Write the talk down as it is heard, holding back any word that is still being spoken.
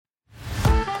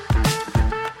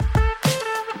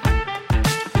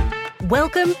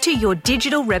Welcome to Your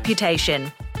Digital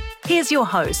Reputation. Here's your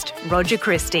host, Roger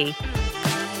Christie.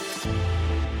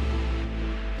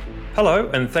 Hello,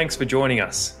 and thanks for joining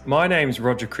us. My name's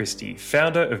Roger Christie,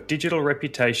 founder of digital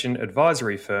reputation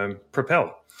advisory firm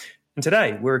Propel. And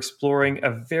today we're exploring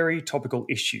a very topical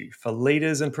issue for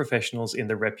leaders and professionals in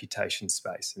the reputation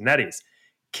space, and that is,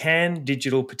 can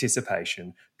digital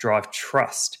participation drive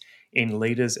trust in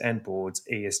leaders and boards'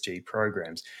 ESG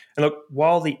programs? And look,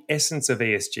 while the essence of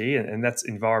ESG, and that's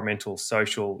environmental,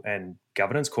 social and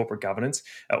governance, corporate governance,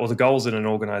 or the goals that an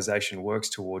organisation works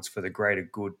towards for the greater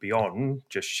good beyond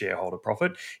just shareholder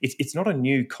profit, it's not a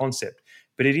new concept,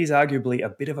 but it is arguably a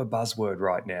bit of a buzzword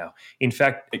right now. In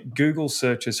fact, Google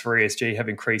searches for ESG have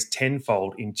increased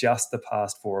tenfold in just the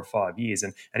past 4 or 5 years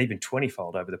and even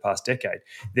 20-fold over the past decade.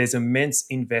 There's immense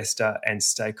investor and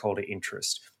stakeholder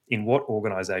interest in what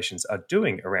organisations are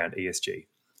doing around ESG,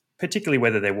 particularly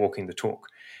whether they're walking the talk.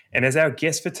 And as our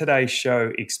guest for today's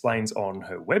show explains on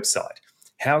her website,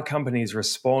 how companies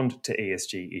respond to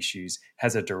ESG issues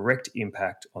has a direct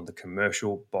impact on the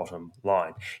commercial bottom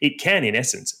line. It can, in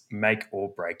essence, make or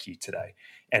break you today.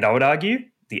 And I would argue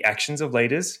the actions of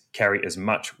leaders carry as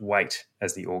much weight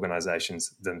as the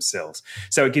organisations themselves.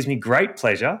 So it gives me great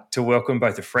pleasure to welcome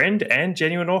both a friend and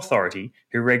genuine authority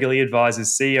who regularly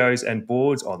advises CEOs and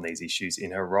boards on these issues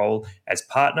in her role as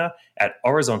partner at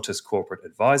Orizontas Corporate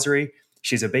Advisory.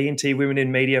 She's a B&T Women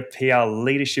in Media PR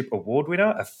Leadership Award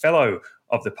winner, a fellow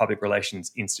of the Public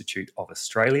Relations Institute of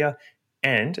Australia,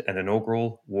 and an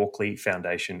inaugural Walkley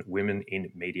Foundation Women in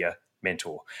Media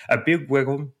mentor. A big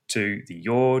welcome to the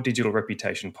Your Digital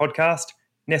Reputation podcast,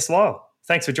 Ness Liell.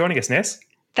 Thanks for joining us, Ness.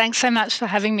 Thanks so much for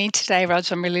having me today, Rog.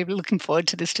 I'm really looking forward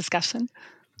to this discussion.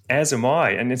 As am I.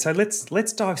 And so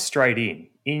let's dive straight in.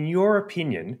 In your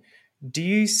opinion, do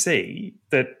you see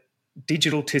that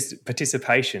digital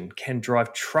participation can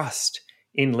drive trust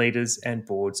in leaders and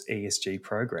boards' ESG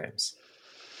programs?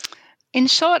 In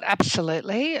short,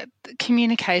 absolutely.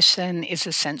 Communication is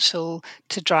essential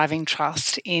to driving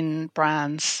trust in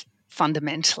brands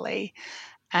fundamentally.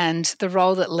 And the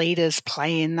role that leaders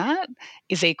play in that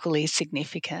is equally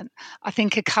significant. I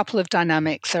think a couple of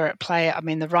dynamics are at play. I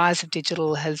mean, the rise of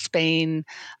digital has been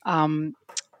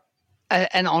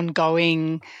an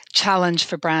ongoing challenge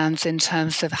for brands in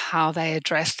terms of how they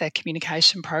address their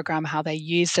communication program, how they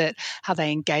use it, how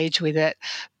they engage with it.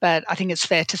 But I think it's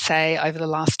fair to say over the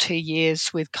last 2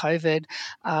 years with COVID,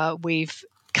 we've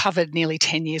covered nearly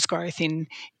 10 years growth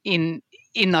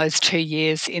in those 2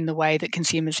 years in the way that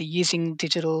consumers are using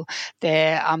digital,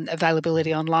 their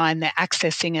availability online, they're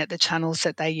accessing it, the channels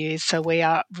that they use. So we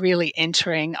are really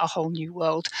entering a whole new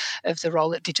world of the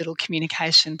role that digital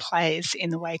communication plays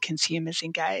in the way consumers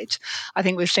engage. I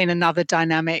think we've seen another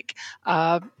dynamic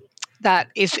that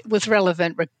was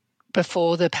relevant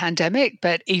before the pandemic,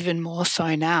 but even more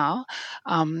so now.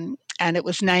 And it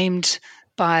was named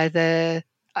by the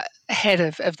head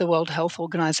of the World Health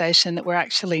Organization that we're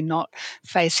actually not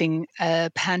facing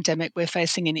a pandemic, we're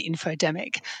facing an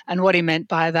infodemic. And what he meant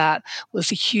by that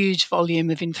was a huge volume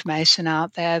of information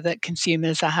out there that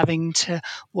consumers are having to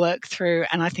work through.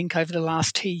 And I think over the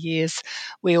last 2 years,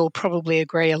 we all probably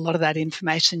agree a lot of that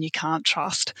information you can't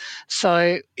trust.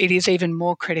 So it is even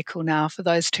more critical now for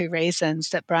those two reasons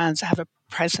that brands have a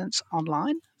presence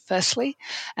online, firstly,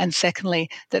 and secondly,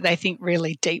 that they think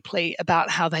really deeply about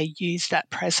how they use that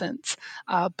presence,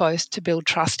 both to build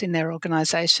trust in their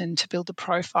organisation, to build the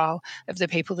profile of the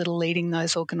people that are leading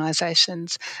those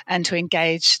organisations, and to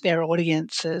engage their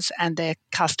audiences and their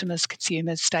customers,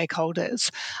 consumers,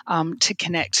 stakeholders to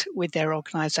connect with their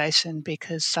organisation,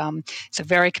 because it's a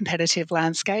very competitive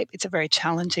landscape, it's a very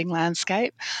challenging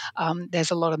landscape,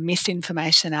 there's a lot of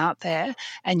misinformation out there,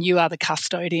 and you are the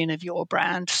custodian of your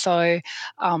brand. So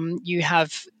you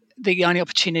have the only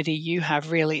opportunity you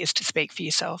have really is to speak for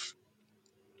yourself.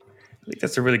 I think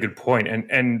that's a really good point.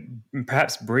 And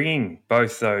perhaps bringing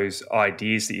both those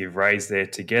ideas that you've raised there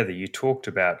together, you talked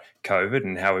about COVID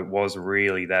and how it was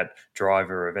really that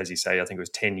driver of, as you say, I think it was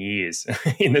 10 years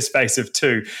in the space of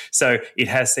 2. So it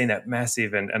has seen that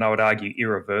massive and I would argue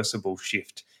irreversible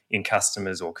shift in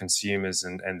customers or consumers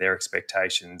and their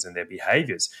expectations and their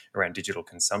behaviours around digital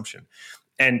consumption.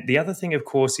 And the other thing, of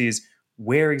course, is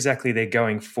where exactly they're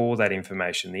going for that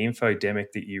information, the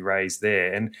infodemic that you raised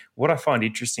there. And what I find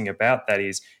interesting about that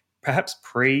is perhaps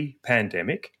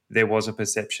pre-pandemic, there was a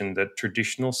perception that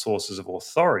traditional sources of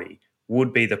authority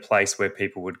would be the place where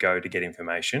people would go to get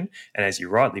information. And as you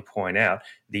rightly point out,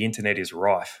 the internet is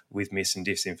rife with mis and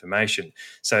disinformation.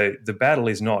 So the battle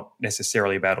is not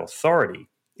necessarily about authority.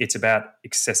 It's about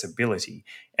accessibility.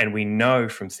 And we know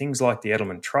from things like the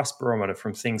Edelman Trust Barometer,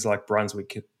 from things like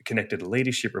Brunswick Connected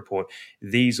Leadership Report,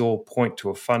 these all point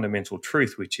to a fundamental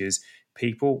truth, which is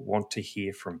people want to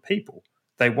hear from people.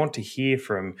 They want to hear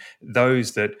from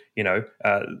those that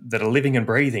that are living and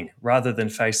breathing, rather than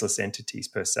faceless entities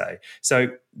per se. So,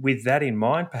 with that in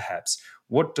mind, perhaps,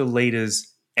 what do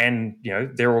leaders and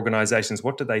their organisations,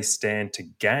 what do they stand to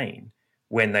gain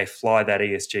when they fly that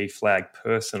ESG flag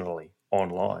personally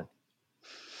online?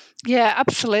 Yeah,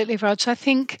 absolutely, Rog. I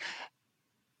think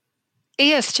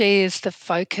ESG is the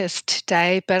focus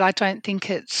today, but I don't think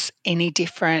it's any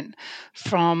different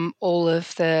from all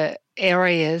of the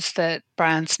areas that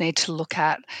brands need to look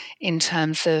at in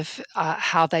terms of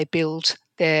how they build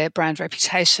their brand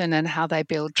reputation and how they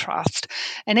build trust.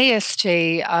 And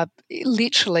ESG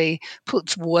literally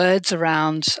puts words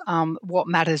around what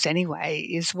matters anyway,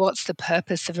 is what's the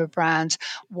purpose of a brand,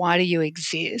 why do you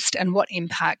exist, and what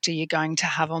impact are you going to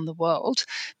have on the world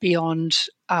beyond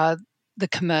the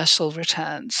commercial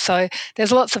returns. So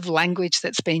there's lots of language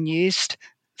that's been used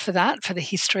for that, for the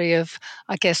history of,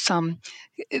 I guess,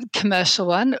 commercial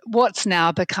one. What's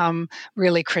now become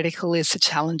really critical is the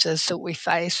challenges that we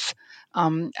face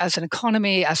as an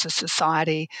economy, as a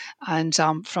society, and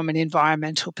from an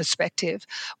environmental perspective.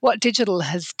 What digital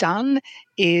has done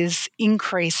is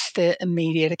increase the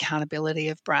immediate accountability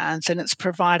of brands, and it's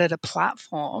provided a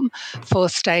platform for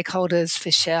stakeholders,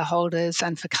 for shareholders,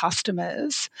 and for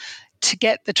customers to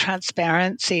get the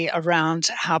transparency around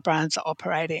how brands are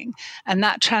operating. And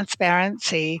that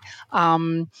transparency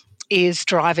is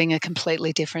driving a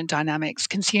completely different dynamics.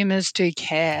 Consumers do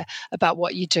care about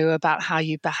what you do, about how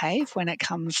you behave when it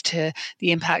comes to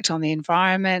the impact on the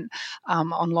environment,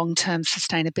 on long-term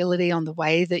sustainability, on the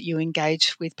way that you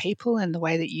engage with people and the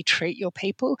way that you treat your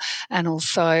people, and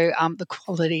also the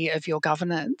quality of your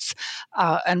governance.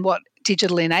 And what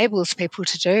digital enables people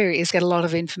to do is get a lot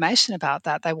of information about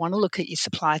that. They want to look at your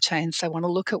supply chains. They want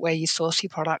to look at where you source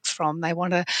your products from. They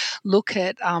want to look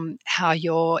at how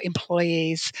your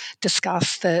employees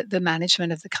discuss the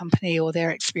management of the company or their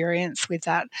experience with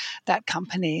that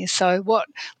company. So what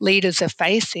leaders are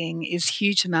facing is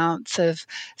huge amounts of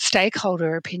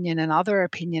stakeholder opinion and other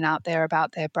opinion out there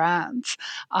about their brands.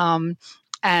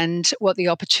 And what the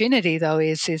opportunity, though,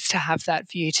 is to have that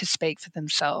view to speak for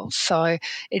themselves. So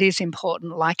it is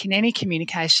important, like in any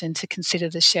communication, to consider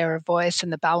the share of voice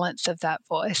and the balance of that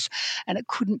voice. And it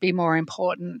couldn't be more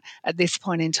important at this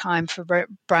point in time for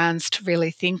brands to really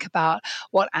think about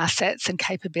what assets and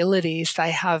capabilities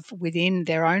they have within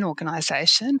their own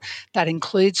organisation. That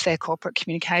includes their corporate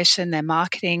communication, their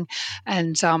marketing,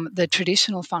 and the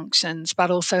traditional functions,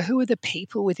 but also who are the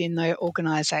people within their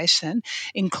organisation,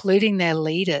 including their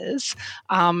leaders,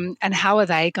 and how are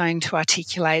they going to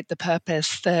articulate the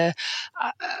purpose, the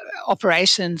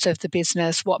operations of the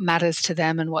business, what matters to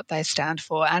them and what they stand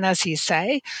for. And as you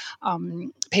say,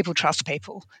 people trust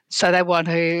people. So they want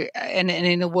to, and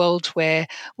in a world where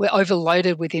we're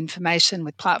overloaded with information,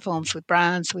 with platforms, with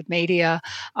brands, with media,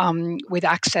 with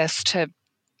access to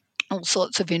all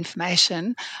sorts of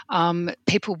information,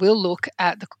 people will look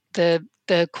at the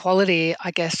quality,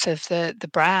 I guess, of the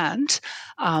brand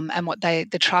and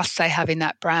the trust they have in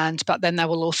that brand. But then they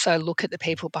will also look at the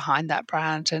people behind that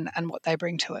brand and what they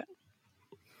bring to it.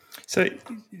 So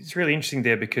it's really interesting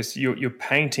there, because you're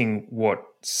painting what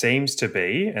seems to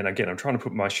be, and again, I'm trying to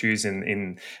put my shoes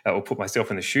or put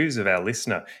myself in the shoes of our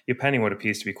listener. You're painting what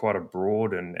appears to be quite a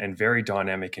broad and very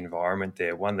dynamic environment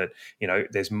there. One that,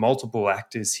 there's multiple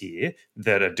actors here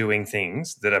that are doing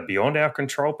things that are beyond our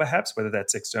control, perhaps, whether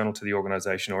that's external to the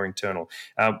organisation or internal,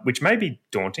 which may be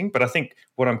daunting. But I think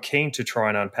what I'm keen to try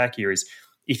and unpack here is,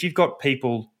 if you've got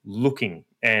people looking,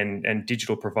 and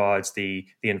digital provides the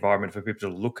environment for people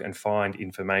to look and find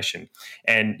information,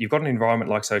 and you've got an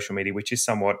environment like social media, which is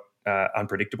somewhat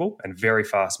unpredictable and very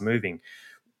fast moving,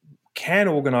 can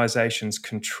organisations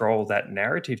control that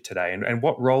narrative today? And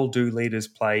what role do leaders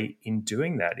play in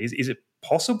doing that? Is it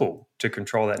possible to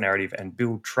control that narrative and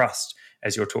build trust,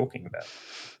 as you're talking about?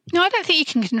 No, I don't think you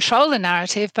can control the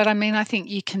narrative, but I think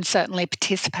you can certainly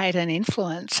participate and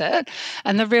influence it.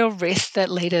 And the real risk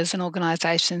that leaders and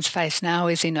organisations face now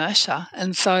is inertia.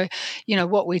 And so,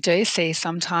 what we do see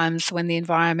sometimes when the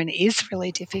environment is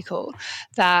really difficult,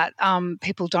 that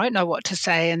people don't know what to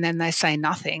say and then they say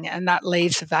nothing. And that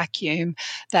leaves a vacuum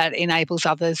that enables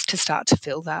others to start to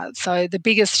fill that. So the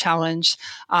biggest challenge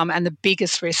and the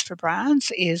biggest risk for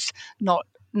brands is not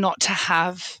to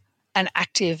have an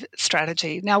active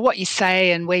strategy. Now, what you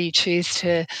say and where you choose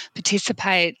to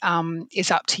participate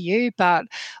is up to you, but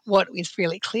what is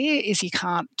really clear is you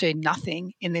can't do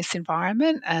nothing in this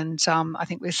environment. And I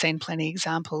think we've seen plenty of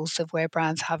examples of where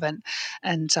brands haven't,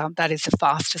 and that is the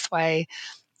fastest way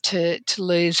to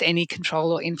lose any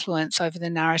control or influence over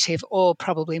the narrative, or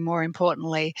probably more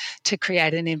importantly, to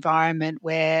create an environment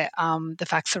where the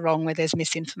facts are wrong, where there's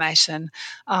misinformation,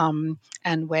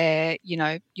 and where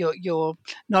you're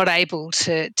not able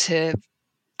to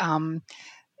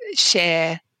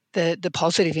share the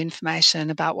positive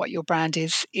information about what your brand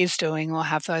is doing, or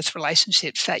have those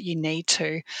relationships that you need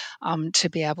to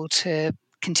be able to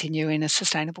continue in a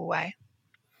sustainable way.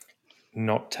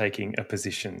 Not taking a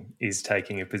position is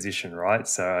taking a position, right?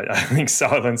 So I think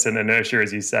silence and inertia,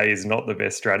 as you say, is not the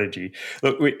best strategy.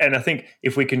 Look, and I think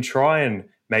if we can try and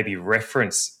maybe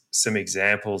reference some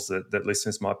examples that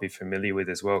listeners might be familiar with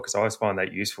as well, because I always find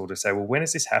that useful to say, well, when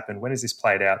has this happened? When has this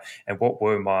played out? And what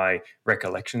were my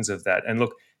recollections of that? And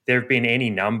look, there have been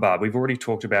any number. We've already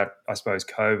talked about, I suppose,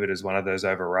 COVID as one of those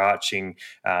overarching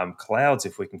clouds,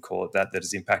 if we can call it that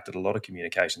has impacted a lot of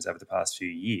communications over the past few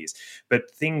years. But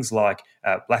things like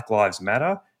Black Lives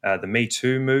Matter, the Me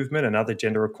Too movement and other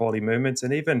gender equality movements,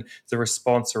 and even the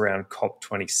response around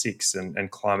COP26 and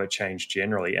climate change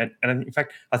generally. And in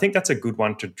fact, I think that's a good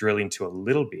one to drill into a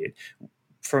little bit.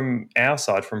 From our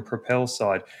side, from Propel's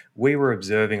side, we were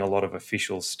observing a lot of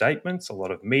official statements, a lot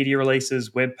of media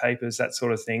releases, web papers, that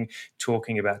sort of thing,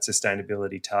 talking about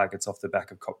sustainability targets off the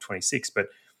back of COP26. But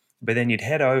then you'd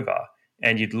head over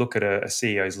and you'd look at a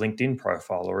CEO's LinkedIn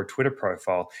profile or a Twitter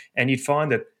profile, and you'd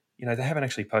find that they haven't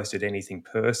actually posted anything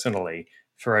personally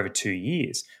for over 2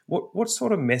 years. What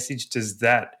sort of message does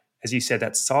that, as you said,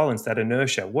 that silence, that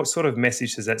inertia, what sort of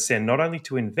message does that send not only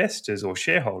to investors or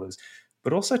shareholders,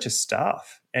 but also to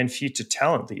staff and future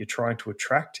talent that you're trying to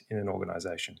attract in an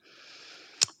organisation?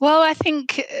 Well, I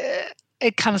think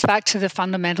it comes back to the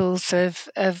fundamentals of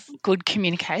good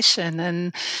communication,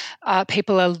 and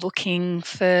people are looking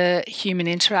for human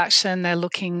interaction. They're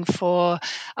looking for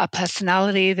a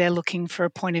personality. They're looking for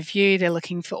a point of view. They're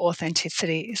looking for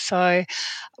authenticity. So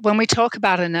when we talk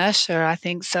about inertia, I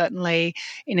think certainly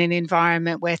in an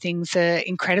environment where things are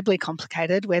incredibly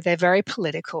complicated, where they're very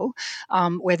political,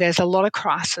 where there's a lot of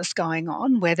crisis going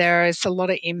on, where there is a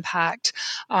lot of impact,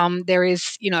 there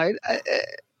is,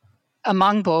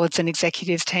 among boards and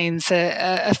executive teams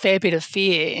a fair bit of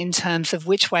fear in terms of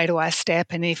which way do I step,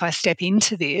 and if I step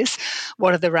into this,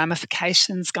 what are the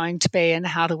ramifications going to be, and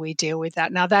how do we deal with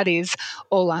that? Now, that is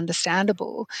all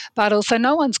understandable, but also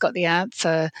no one's got the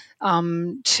answer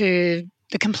to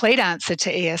the complete answer to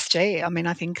ESG. I mean,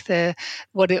 I think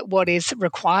what is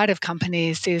required of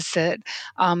companies is that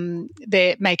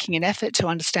they're making an effort to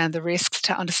understand the risks,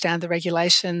 to understand the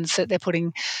regulations, that they're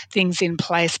putting things in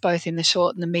place both in the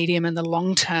short and the medium and the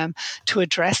long term to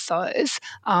address those,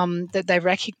 that they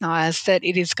recognise that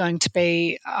it is going to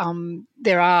be,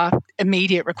 there are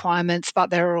immediate requirements, but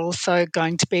there are also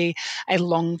going to be a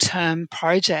long-term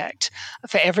project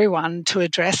for everyone to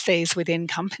address these within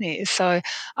companies. So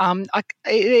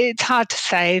it's hard to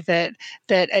say that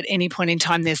at any point in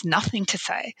time there's nothing to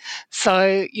say.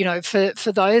 So,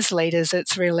 for those leaders,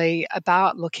 it's really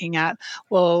about looking at,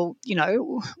 well,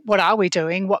 what are we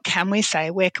doing? What can we say?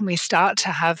 Where can we start to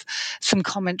have some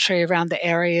commentary around the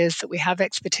areas that we have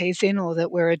expertise in or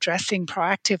that we're addressing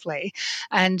proactively?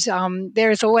 And there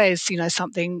is always,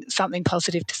 something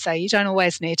positive to say. You don't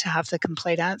always need to have the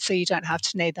complete answer. You don't have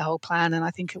to need the whole plan. And I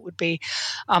think it would be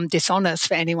dishonest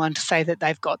for anyone to say that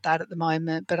they've got that at the moment.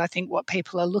 But I think what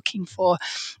people are looking for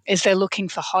is they're looking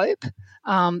for hope.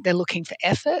 They're looking for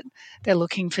effort. They're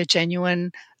looking for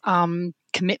genuine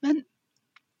commitment.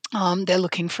 They're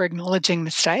looking for acknowledging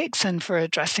mistakes and for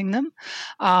addressing them.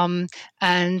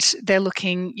 And they're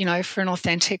looking, for an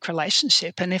authentic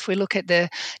relationship. And if we look at the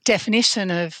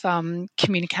definition of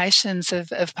communications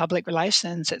of public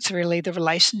relations, it's really the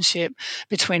relationship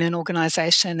between an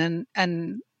organisation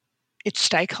and its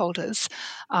stakeholders.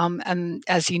 And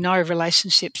as you know,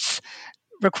 relationships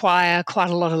require quite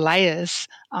a lot of layers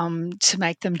to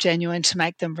make them genuine, to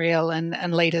make them real,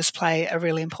 and leaders play a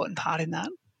really important part in that.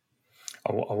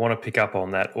 I want to pick up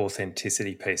on that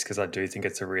authenticity piece because I do think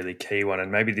it's a really key one.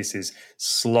 And maybe this is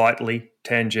slightly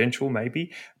tangential,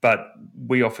 but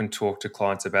we often talk to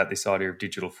clients about this idea of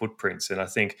digital footprints. And I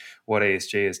think what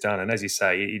ESG has done, and as you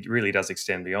say, it really does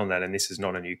extend beyond that. And this is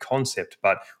not a new concept,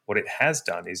 but what it has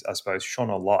done is, I suppose, shone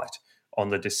a light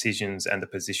on the decisions and the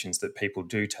positions that people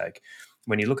do take.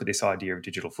 When you look at this idea of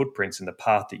digital footprints and the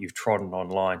path that you've trodden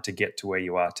online to get to where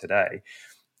you are today,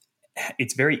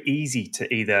 it's very easy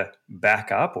to either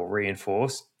back up or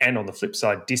reinforce and, on the flip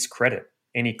side, discredit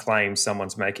any claims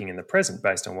someone's making in the present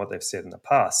based on what they've said in the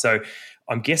past. So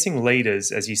I'm guessing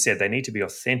leaders, as you said, they need to be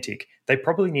authentic. They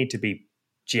probably need to be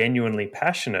genuinely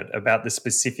passionate about the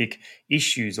specific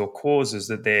issues or causes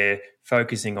that they're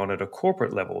focusing on at a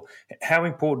corporate level. How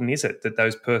important is it that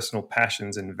those personal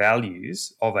passions and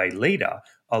values of a leader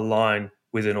align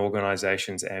with an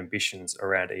organization's ambitions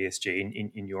around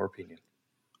ESG, in your opinion?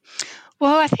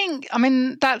 Well,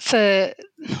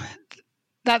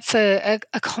 that's a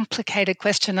complicated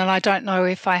question, and I don't know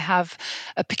if I have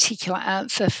a particular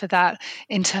answer for that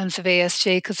in terms of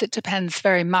ESG, because it depends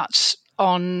very much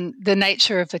on the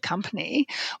nature of the company.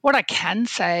 What I can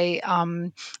say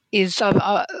is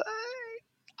that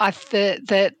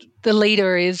the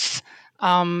leader is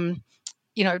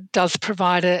does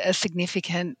provide a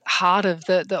significant heart of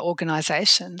the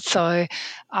organisation. So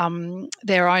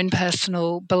their own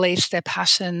personal beliefs, their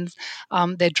passions,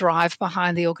 their drive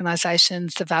behind the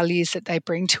organisations, the values that they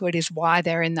bring to it is why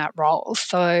they're in that role.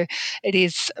 So it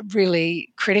is really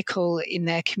critical in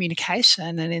their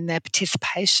communication and in their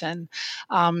participation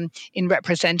in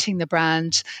representing the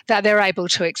brand that they're able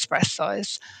to express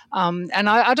those. And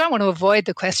I don't want to avoid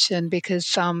the question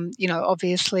because,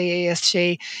 obviously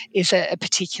ESG is a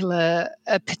particular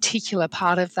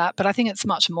part of that, but I think it's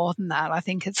much more than that. I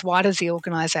think it's, why does the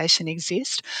organisation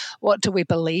exist? What do we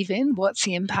believe in? What's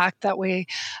the impact that we're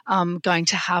going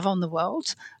to have on the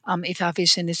world if our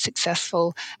vision is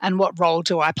successful? And what role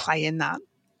do I play in that?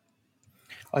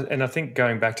 And I think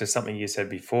going back to something you said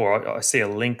before, I see a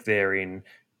link there in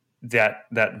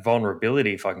that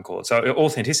vulnerability, if I can call it. So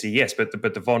authenticity, yes, but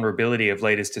the vulnerability of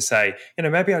leaders to say,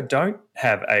 maybe I don't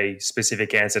have a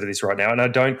specific answer to this right now, and I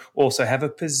don't also have a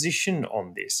position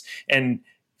on this. And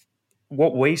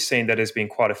what we've seen that has been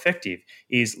quite effective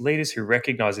is leaders who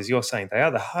recognize, as you're saying, they are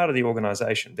the heart of the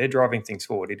organization. They're driving things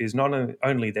forward. It is not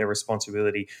only their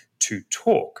responsibility to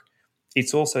talk,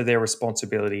 it's also their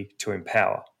responsibility to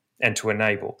empower and to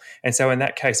enable. And so in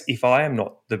that case, if I am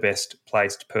not the best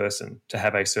placed person to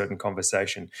have a certain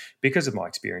conversation because of my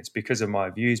experience, because of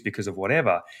my views, because of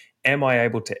whatever, am I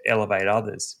able to elevate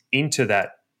others into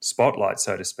that spotlight,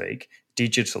 so to speak,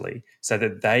 digitally, so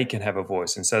that they can have a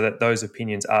voice and so that those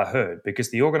opinions are heard?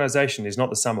 Because the organization is not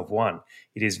the sum of one.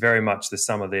 It is very much the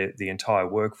sum of the entire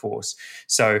workforce.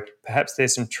 So perhaps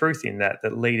there's some truth in that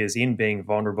leaders, in being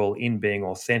vulnerable, in being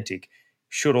authentic,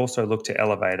 should also look to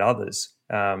elevate others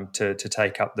to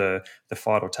take up the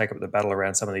fight or take up the battle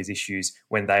around some of these issues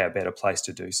when they are better placed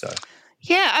to do so.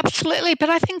 Yeah, absolutely. But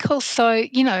I think also,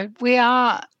 we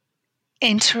are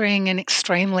entering an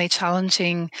extremely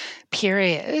challenging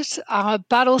period,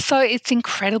 but also it's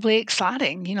incredibly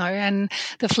exciting, and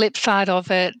the flip side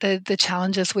of it, the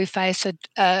challenges we face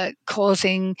are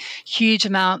causing huge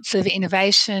amounts of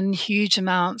innovation, huge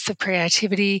amounts of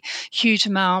creativity, huge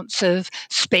amounts of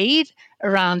speed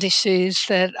around issues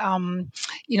that,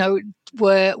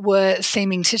 were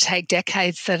seeming to take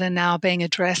decades, that are now being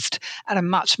addressed at a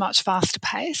much, much faster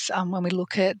pace. When we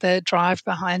look at the drive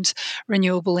behind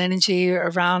renewable energy,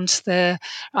 around the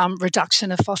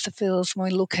reduction of fossil fuels,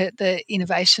 when we look at the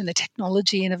innovation, the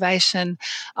technology innovation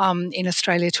in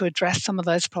Australia to address some of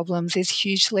those problems, is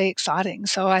hugely exciting.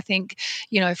 So I think,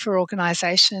 for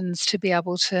organisations to be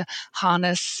able to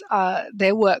harness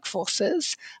their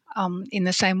workforces in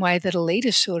the same way that a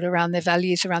leader should, around their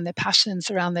values, around their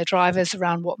passions, around their drivers,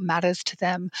 around what matters to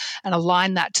them, and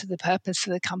align that to the purpose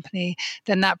of the company,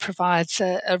 then that provides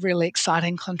a really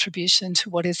exciting contribution to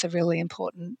what is a really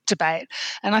important debate.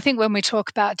 And I think when we talk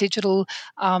about digital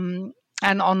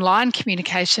and online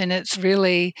communication, it's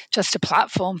really just a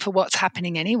platform for what's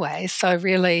happening anyway. So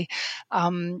really,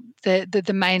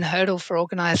 the main hurdle for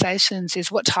organisations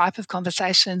is, what type of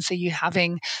conversations are you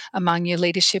having among your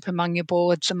leadership, among your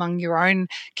boards, among your own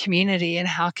community, and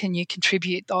how can you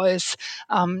contribute those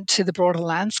to the broader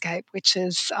landscape, which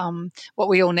is what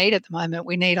we all need at the moment.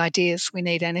 We need ideas, we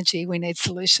need energy, we need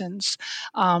solutions.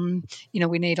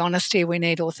 We need honesty, we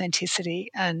need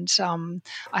authenticity, and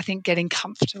I think getting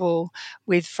comfortable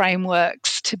with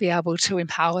frameworks to be able to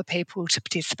empower people to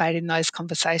participate in those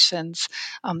conversations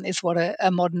is what a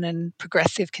modern and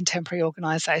progressive contemporary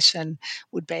organisation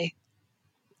would be.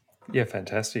 Yeah,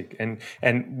 fantastic.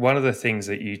 And one of the things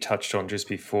that you touched on just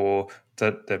before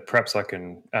that perhaps I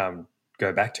can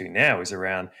go back to now is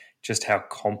around just how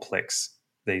complex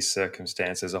these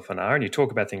circumstances often are. And you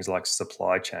talk about things like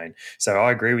supply chain. So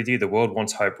I agree with you. The world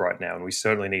wants hope right now, and we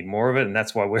certainly need more of it. And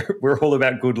that's why we're all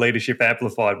about good leadership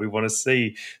amplified. We want to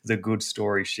see the good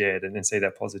story shared and see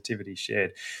that positivity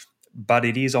shared. But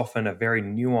it is often a very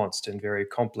nuanced and very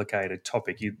complicated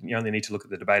topic. You only need to look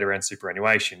at the debate around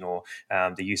superannuation or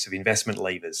the use of investment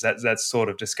levers. That sort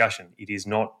of discussion. It is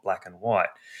not black and white.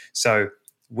 So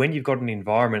when you've got an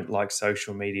environment like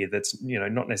social media that's,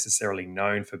 not necessarily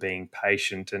known for being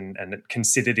patient and a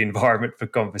considered environment for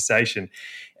conversation,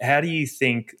 how do you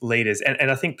think leaders, and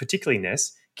I think particularly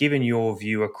Ness, given your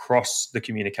view across the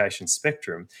communication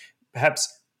spectrum,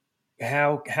 perhaps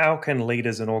how can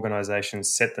leaders and organisations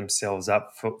set themselves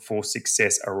up for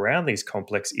success around these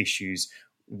complex issues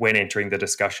when entering the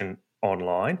discussion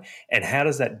online? And how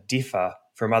does that differ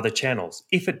from other channels?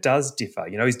 If it does differ,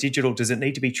 does it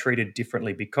need to be treated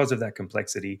differently because of that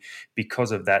complexity,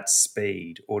 because of that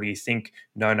speed? Or do you think,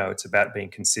 no, it's about being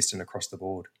consistent across the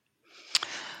board?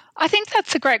 I think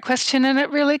that's a great question, and it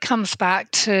really comes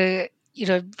back to,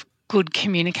 good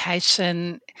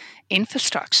communication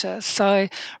infrastructure. So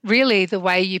really the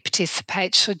way you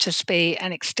participate should just be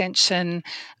an extension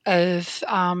of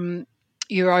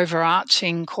your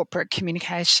overarching corporate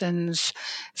communications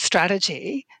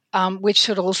strategy, which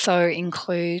should also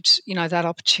include, that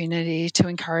opportunity to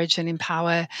encourage and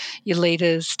empower your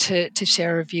leaders to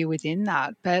share a view within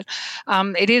that. But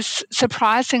it is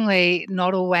surprisingly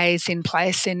not always in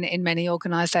place in many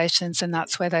organisations, and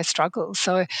that's where they struggle.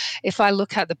 So if I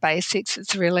look at the basics,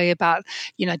 it's really about,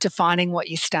 defining what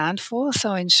you stand for.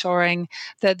 So ensuring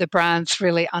that the brands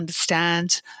really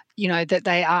understand, that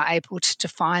they are able to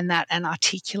define that and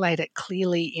articulate it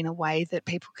clearly in a way that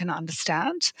people can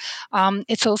understand.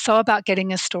 It's also about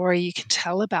getting a story you can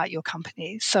tell about your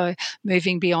company. So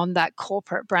moving beyond that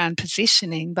corporate brand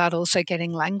positioning, but also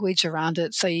getting language around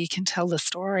it so you can tell the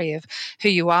story of who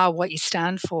you are, what you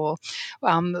stand for,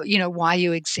 why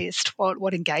you exist,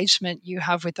 what engagement you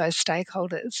have with those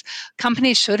stakeholders.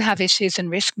 Companies should have issues in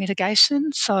risk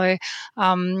mitigation. So,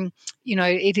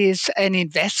 it is an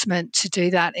investment to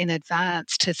do that in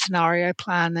advance, to scenario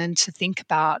plan and to think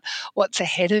about what's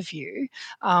ahead of you.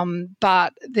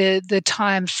 But the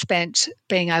time spent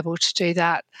being able to do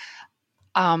that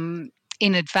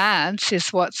in advance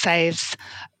is what saves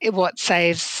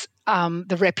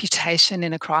the reputation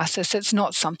in a crisis. It's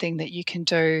not something that you can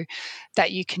do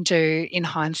in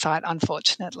hindsight,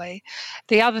 unfortunately.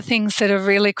 The other things that are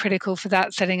really critical for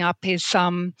that setting up is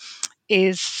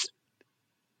is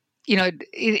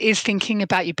thinking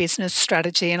about your business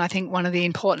strategy. And I think one of the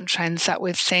important trends that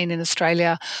we've seen in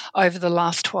Australia over the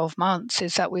last 12 months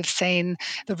is that we've seen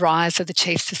the rise of the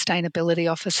chief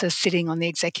sustainability officer sitting on the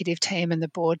executive team and the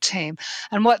board team.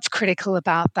 And what's critical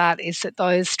about that is that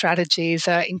those strategies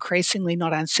are increasingly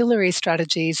not ancillary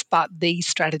strategies, but the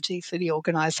strategy for the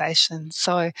organisation.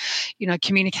 So,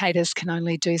 communicators can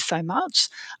only do so much.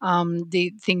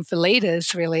 The thing for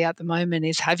leaders really at the moment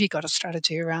is, have you got a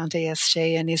strategy around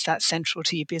ESG, and is that central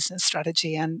to your business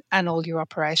strategy and all your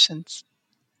operations?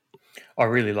 I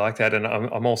really like that. And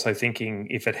I'm also thinking,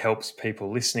 if it helps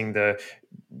people listening,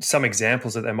 some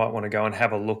examples that they might want to go and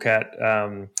have a look at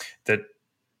that,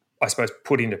 I suppose,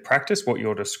 put into practice what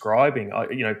you're describing.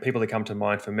 People that come to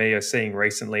mind for me are seeing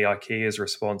recently IKEA's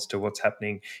response to what's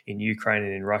happening in Ukraine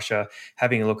and in Russia,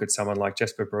 having a look at someone like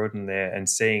Jesper Broden there and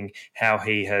seeing how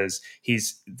he has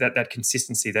that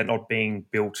consistency, that not being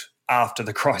built after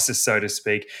the crisis, so to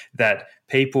speak, that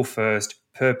people first,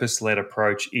 purpose-led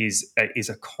approach is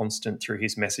a constant through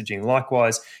his messaging.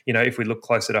 Likewise, if we look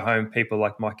closer to home, people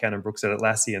like Mike Cannon-Brookes at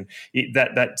Atlassian,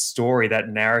 that story, that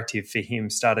narrative for him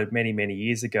started many, many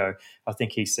years ago. I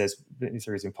think he says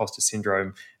through his imposter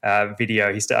syndrome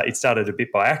video, it started a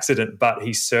bit by accident, but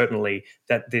he's certainly,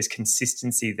 that there's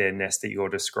consistency there, Ness, that you're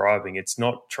describing. It's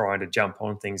not trying to jump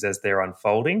on things as they're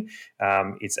unfolding.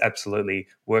 It's absolutely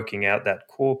working out that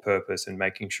core purpose and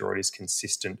making sure it is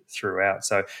consistent throughout.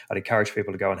 So I'd encourage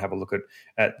people to go and have a look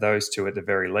at those two at the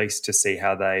very least, to see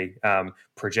how they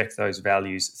project those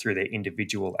values through their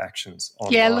individual actions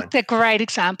online. Yeah, look, they're great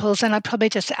examples. And I'd probably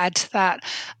just add to that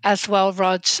as well,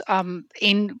 Rog,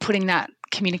 in putting that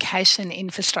communication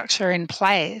infrastructure in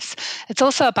place, it's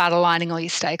also about aligning all your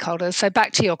stakeholders. So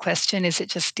back to your question, is it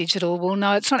just digital? Well,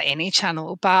 no, it's not any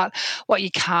channel, but what you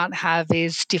can't have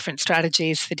is different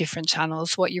strategies for different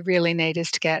channels. What you really need is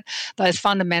to get those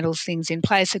fundamental things in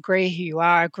place, agree who you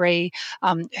are, agree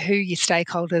who your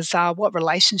stakeholders are, what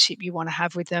relationship you want to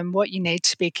have with them, what you need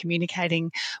to be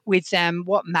communicating with them,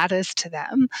 what matters to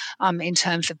them in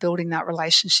terms of building that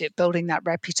relationship, building that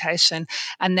reputation,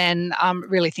 and then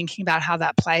really thinking about how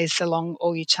that plays along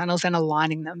all your channels and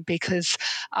aligning them, because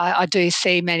I do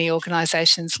see many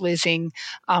organisations losing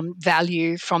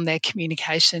value from their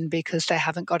communication because they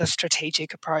haven't got a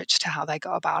strategic approach to how they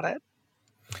go about it.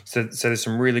 So there's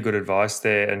some really good advice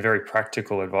there, and very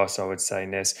practical advice, I would say,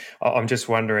 Ness. I'm just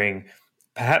wondering,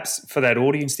 perhaps for that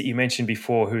audience that you mentioned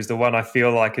before, who's the one I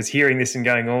feel like is hearing this and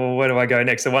going, oh, where do I go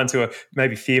next? The ones who are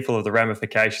maybe fearful of the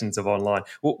ramifications of online.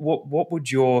 What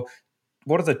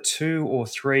what are the 2 or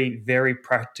 3 very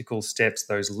practical steps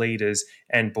those leaders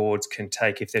and boards can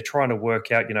take if they're trying to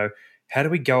work out, how do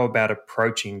we go about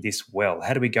approaching this well?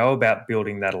 How do we go about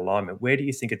building that alignment? Where do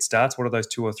you think it starts? What are those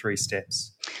 2 or 3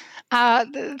 steps?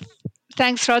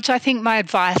 Thanks, Rog. I think my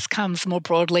advice comes more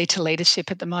broadly to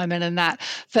leadership at the moment, and that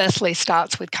firstly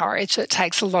starts with courage. It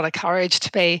takes a lot of courage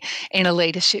to be in a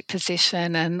leadership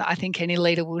position, and I think any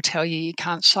leader will tell you you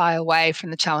can't shy away from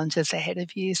the challenges ahead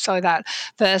of you. So that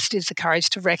first is the courage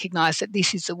to recognise that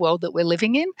this is the world that we're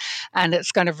living in, and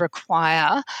it's going to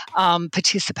require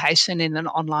participation in an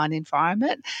online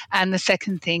environment. And the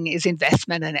second thing is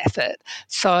investment and effort.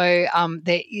 So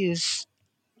there is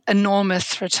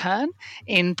enormous return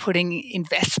in putting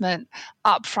investment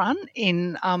up front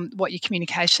in what your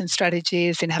communication strategy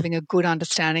is, in having a good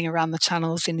understanding around the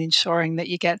channels, in ensuring that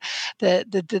you get the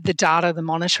data, the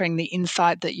monitoring, the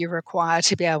insight that you require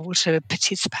to be able to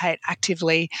participate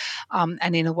actively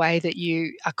and in a way that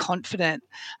you are confident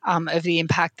of the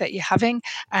impact that you're having.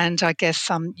 And I guess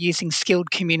using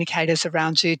skilled communicators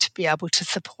around you to be able to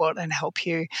support and help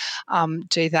you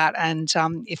do that. And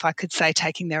if I could say,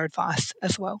 taking their advice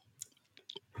as well.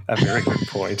 A very good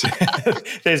point.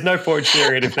 There's no point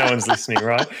sharing it if no one's listening,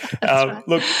 right? Right.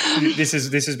 Look, this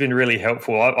has been really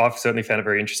helpful. I've certainly found it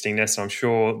very interesting, Ness, and I'm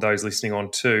sure those listening on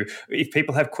too. If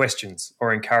people have questions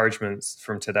or encouragements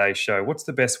from today's show, what's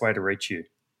the best way to reach you?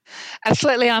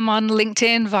 Absolutely. I'm on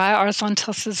LinkedIn via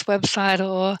Orizontas' website,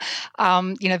 or,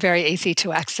 very easy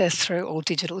to access through all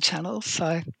digital channels.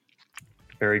 So.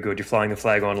 Very good. You're flying the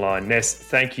flag online. Ness,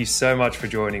 thank you so much for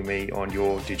joining me on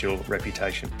Your Digital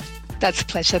Reputation. That's a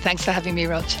pleasure. Thanks for having me,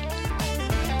 Rog.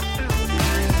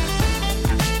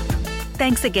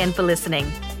 Thanks again for listening.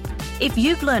 If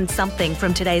you've learned something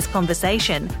from today's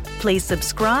conversation, please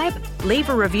subscribe, leave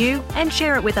a review, and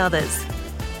share it with others.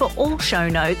 For all show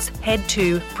notes, head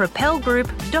to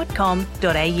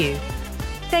propelgroup.com.au.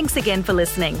 Thanks again for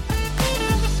listening.